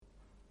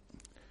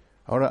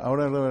Ahora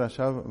el Rebbe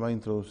Rashab va a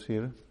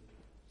introducir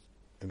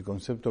el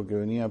concepto que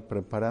venía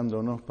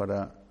preparándonos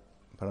para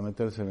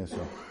meterse en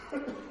eso.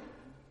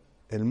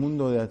 El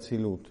mundo de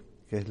Atzilut,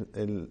 que es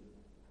el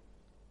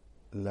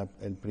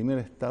primer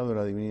estado de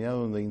la divinidad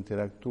donde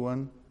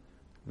interactúan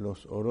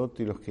los orot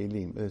y los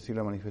keilim, es decir,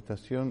 la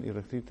manifestación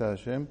irrestricta de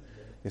Hashem,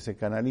 que se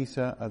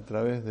canaliza a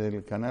través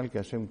del canal que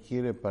Hashem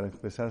quiere para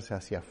expresarse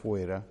hacia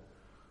afuera,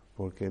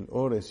 porque el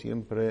or es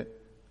siempre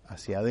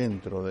hacia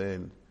adentro de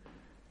él,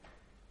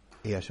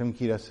 y Hashem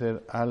quiere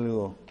hacer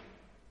algo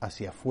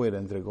hacia afuera,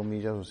 entre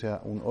comillas, o sea,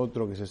 un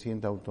otro que se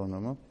sienta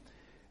autónomo,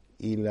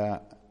 y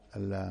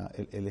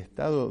el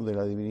estado de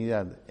la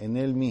divinidad en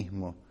él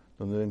mismo,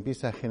 donde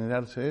empieza a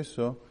generarse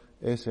eso,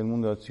 es el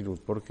mundo de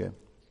Atzilut. ¿Por qué?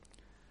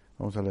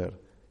 Vamos a leer.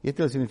 Y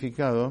este es el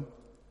significado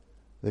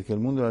de que el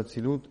mundo de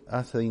Atzilut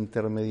hace de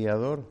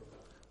intermediador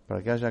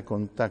para que haya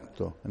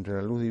contacto entre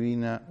la luz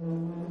divina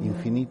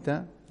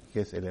infinita,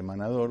 que es el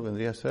emanador,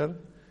 vendría a ser,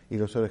 y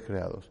los seres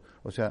creados.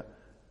 O sea,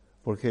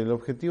 porque el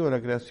objetivo de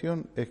la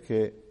creación es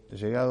que,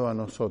 llegado a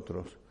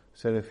nosotros,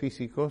 seres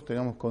físicos,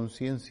 tengamos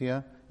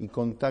conciencia y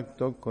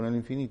contacto con el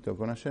infinito,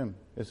 con Hashem.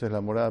 Esa es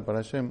la morada para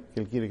Hashem que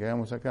Él quiere que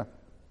hagamos acá.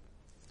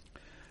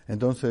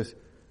 Entonces,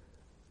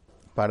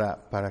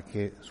 para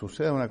que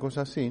suceda una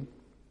cosa así,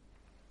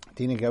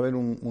 tiene que haber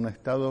un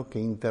estado que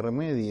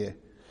intermedie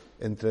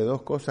entre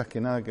dos cosas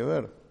que nada que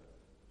ver,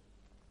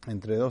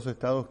 entre dos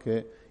estados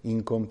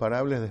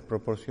incomparables,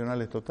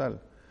 desproporcionales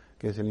total,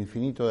 que es el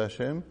infinito de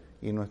Hashem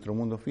y nuestro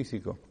mundo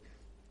físico.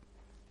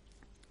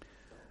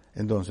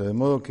 Entonces, de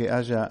modo que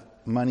haya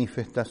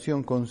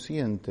manifestación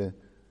consciente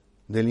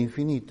del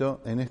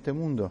infinito en este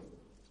mundo.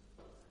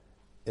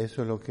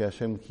 Eso es lo que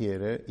Hashem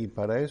quiere, y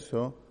para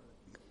eso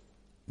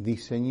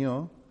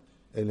diseñó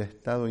el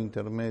estado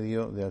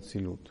intermedio de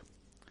Atzilut.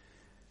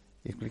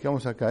 Y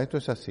explicamos acá, esto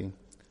es así,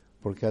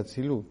 porque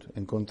Atzilut,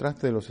 en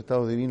contraste de los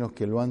estados divinos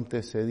que lo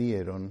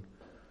antecedieron,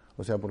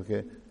 o sea,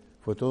 porque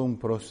fue todo un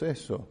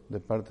proceso de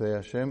parte de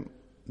Hashem,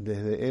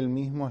 desde él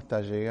mismo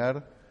hasta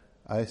llegar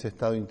a ese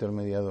estado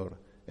intermediador,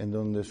 en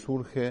donde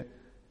surge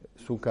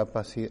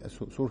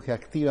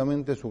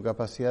activamente su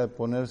capacidad de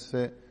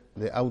ponerse,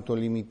 de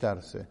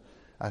autolimitarse.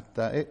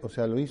 O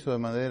sea, lo hizo de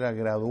manera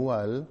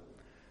gradual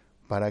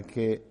para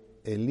que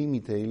el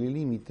límite y el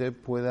límite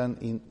puedan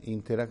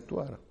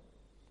interactuar.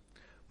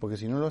 Porque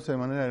si no lo hace de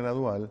manera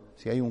gradual,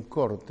 si hay un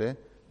corte,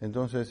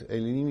 entonces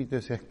el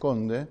límite se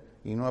esconde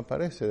y no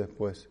aparece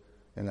después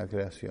en la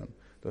creación.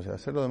 Entonces,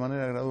 hacerlo de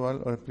manera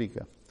gradual lo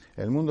explica.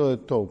 El mundo de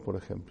Tou, por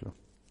ejemplo,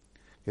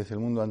 que es el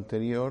mundo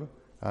anterior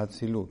a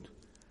Atzilut,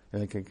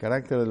 en el que el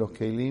carácter de los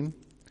Keilim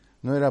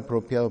no era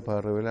apropiado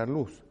para revelar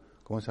luz,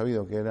 como es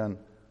sabido que eran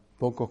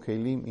pocos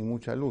Keilim y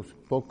mucha luz,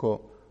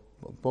 poco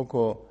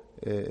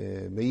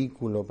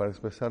vehículo para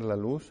expresar la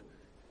luz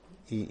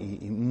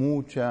y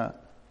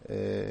mucha,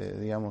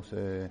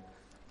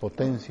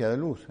 potencia de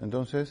luz.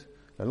 Entonces,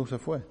 la luz se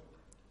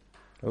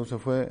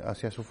fue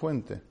hacia su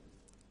fuente.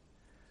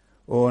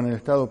 O en el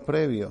estado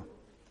previo,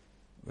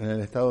 en el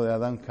estado de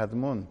Adán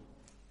Kadmon,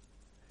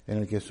 en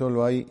el que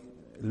solo hay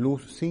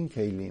luz sin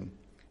Keilim.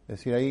 Es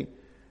decir, ahí,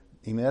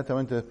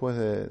 inmediatamente después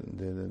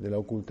de la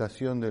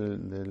ocultación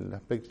del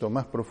aspecto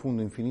más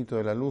profundo, infinito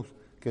de la luz,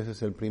 que ese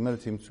es el primer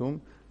Tzimtzum,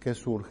 que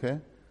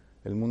surge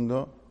el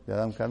mundo de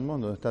Adán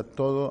Kadmon, donde está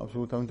todo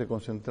absolutamente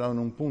concentrado en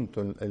un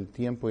punto, el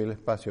tiempo y el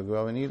espacio que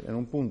va a venir en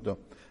un punto.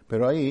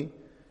 Pero ahí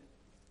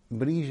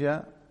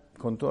brilla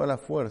con toda la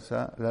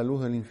fuerza la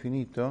luz del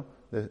infinito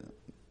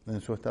en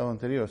su estado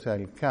anterior, o sea,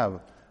 el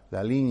Kav,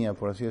 la línea,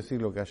 por así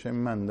decirlo, que Hashem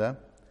manda,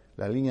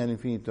 la línea del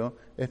infinito,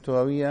 es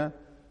todavía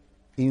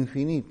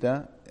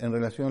infinita en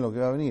relación a lo que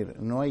va a venir.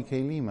 No hay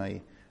Keilim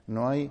ahí,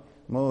 no hay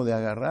modo de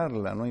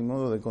agarrarla, no hay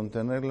modo de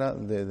contenerla,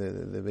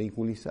 de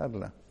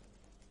vehiculizarla.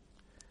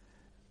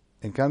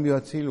 En cambio,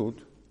 Atzilut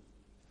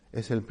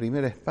es el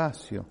primer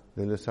espacio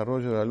del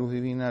desarrollo de la luz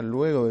divina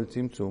luego del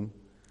Tzimtzum,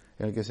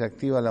 en el que se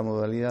activa la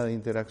modalidad de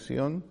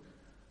interacción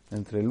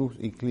entre luz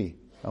y Kli,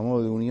 a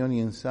modo de unión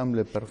y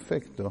ensamble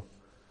perfecto,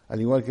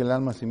 al igual que el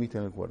alma se inviste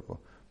en el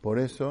cuerpo. Por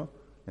eso,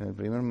 en el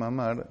primer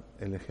Maamar,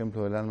 el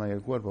ejemplo del alma y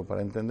el cuerpo,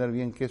 para entender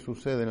bien qué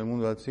sucede en el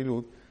mundo de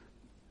Atzilut,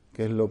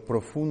 que es lo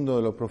profundo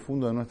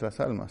de nuestras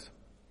almas,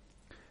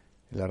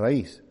 la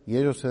raíz. Y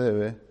ello se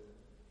debe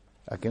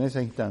a que en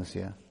esa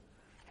instancia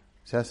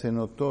se hace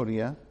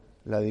notoria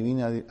la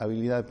divina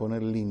habilidad de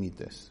poner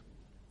límites,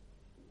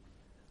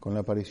 con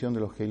la aparición de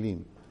los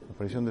Keilim, la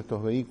aparición de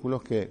estos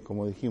vehículos que,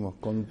 como dijimos,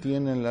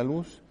 contienen la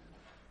luz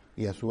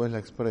y a su vez la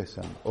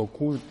expresan,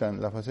 ocultan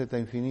la faceta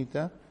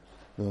infinita,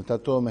 donde está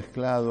todo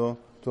mezclado,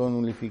 todo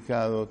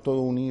nulificado,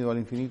 todo unido al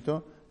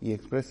infinito, y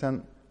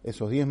expresan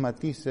esos 10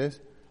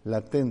 matices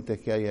latentes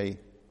que hay ahí.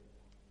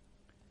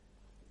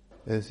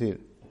 Es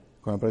decir,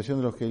 con la aparición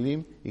de los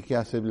Keilim, ¿y qué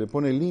hace? Le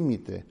pone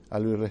límite a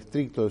lo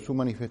irrestricto de su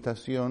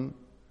manifestación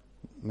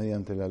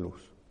mediante la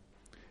luz.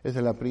 Ese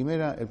es el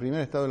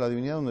primer estado de la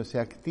divinidad donde se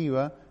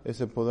activa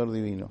ese poder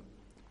divino.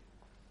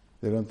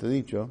 De lo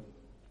antedicho,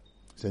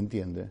 se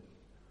entiende,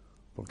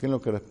 porque en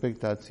lo que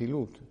respecta a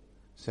Atzilut,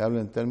 se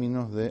habla en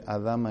términos de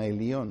Adama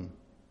Elión.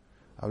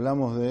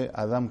 hablamos de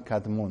Adam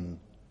Kadmon,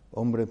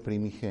 hombre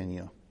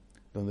primigenio,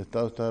 donde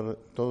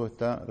todo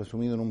está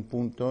resumido en un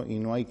punto y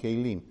no hay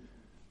Keilim,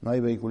 no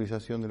hay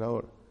vehiculización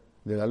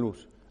de la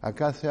luz.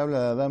 Acá se habla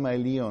de Adam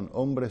Elión,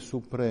 hombre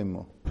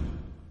supremo,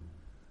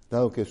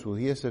 dado que sus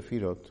 10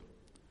 sefirot,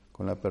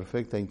 con la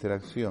perfecta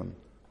interacción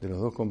de los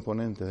dos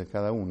componentes de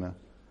cada una,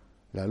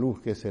 la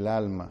luz que es el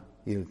alma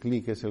y el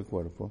Kli que es el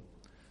cuerpo,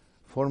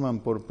 forman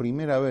por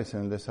primera vez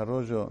en el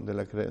desarrollo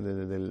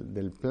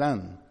del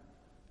plan,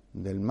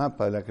 del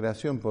mapa de la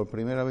creación, por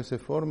primera vez se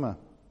forma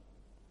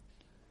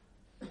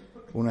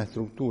una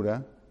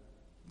estructura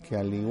que,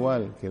 al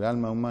igual que el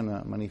alma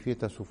humana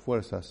manifiesta sus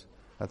fuerzas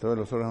a través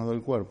de los órganos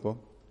del cuerpo,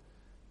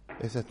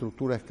 esa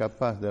estructura es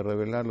capaz de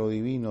revelar lo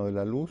divino de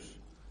la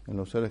luz en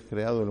los seres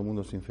creados de los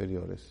mundos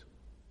inferiores,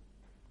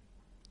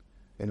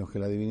 en los que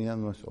la divinidad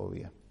no es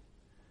obvia.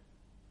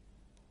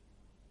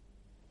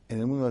 En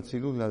el mundo de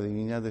Atzilut la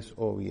divinidad es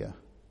obvia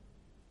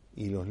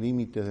y los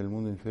límites del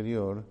mundo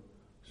inferior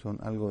son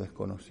algo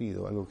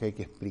desconocido, algo que hay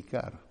que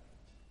explicar.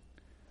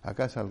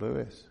 Acá es al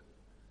revés.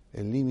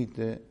 El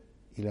límite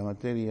y la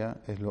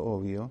materia es lo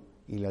obvio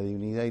y la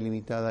divinidad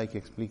ilimitada hay que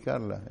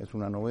explicarla, es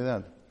una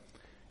novedad.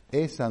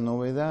 Esa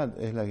novedad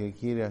es la que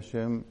quiere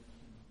Hashem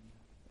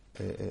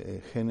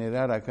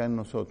generar acá en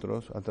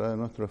nosotros a través de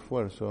nuestro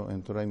esfuerzo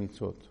en Torah y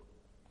Mitzvot.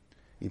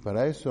 Y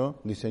para eso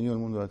diseñó el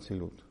mundo de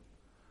Atzilut,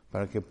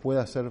 para que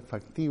pueda ser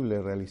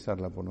factible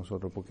realizarla por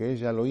nosotros, porque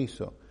ella lo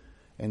hizo.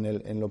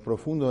 En lo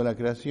profundo de la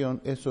creación,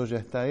 eso ya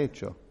está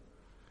hecho.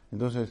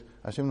 Entonces,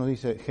 Hashem nos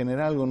dice,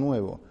 genera algo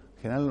nuevo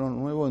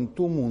en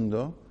tu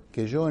mundo,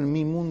 que yo en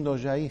mi mundo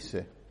ya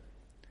hice.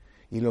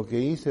 Y lo que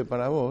hice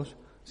para vos,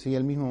 sigue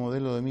el mismo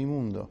modelo de mi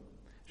mundo.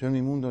 Yo en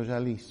mi mundo ya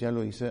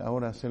lo hice,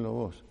 ahora hacelo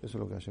vos. Eso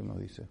es lo que Hashem nos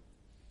dice.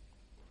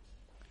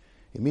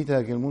 Invita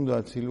a que el mundo de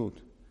Atzilut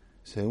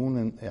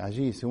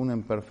allí se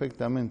unen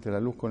perfectamente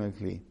la luz con el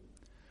Kli.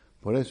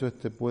 Por eso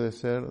puede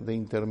ser de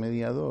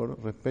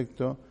intermediador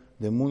respecto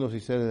de mundos y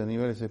seres de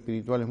niveles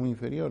espirituales muy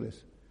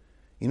inferiores.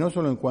 Y no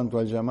solo en cuanto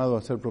al llamado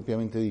a ser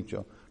propiamente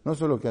dicho, no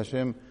solo que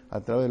Hashem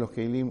a través de los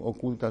Keilim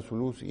oculta su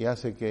luz y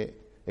hace que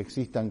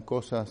existan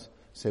cosas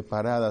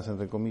separadas,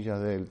 entre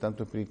comillas, de él,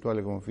 tanto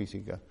espirituales como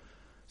físicas,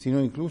 sino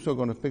incluso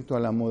con respecto a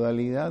la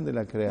modalidad de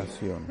la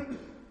creación.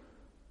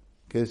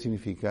 ¿Qué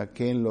significa?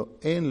 Que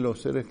en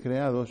los seres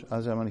creados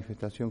haya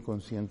manifestación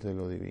consciente de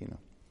lo divino.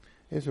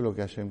 Eso es lo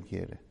que Hashem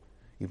quiere.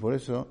 Y por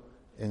eso,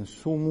 en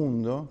su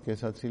mundo, que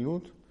es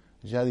Atzilut,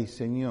 ya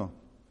diseñó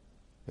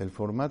el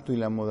formato y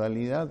la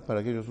modalidad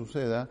para que ello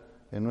suceda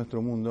en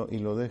nuestro mundo y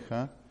lo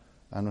deja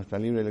a nuestra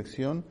libre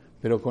elección,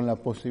 pero con la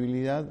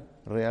posibilidad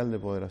real de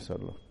poder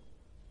hacerlo.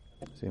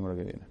 Seguimos lo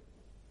que viene.